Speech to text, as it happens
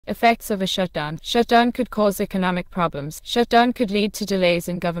Effects of a shutdown. Shutdown could cause economic problems. Shutdown could lead to delays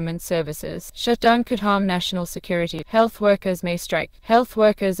in government services. Shutdown could harm national security. Health workers may strike. Health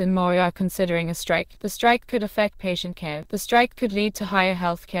workers in Maui are considering a strike. The strike could affect patient care. The strike could lead to higher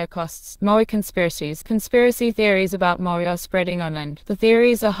health care costs. Maui conspiracies. Conspiracy theories about Maui are spreading online. The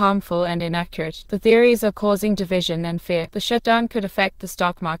theories are harmful and inaccurate. The theories are causing division and fear. The shutdown could affect the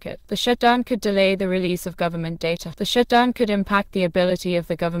stock market. The shutdown could delay the release of government data. The shutdown could impact the ability of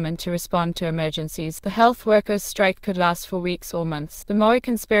the government to respond to emergencies. The health workers' strike could last for weeks or months. The Maui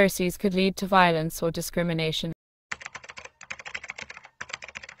conspiracies could lead to violence or discrimination.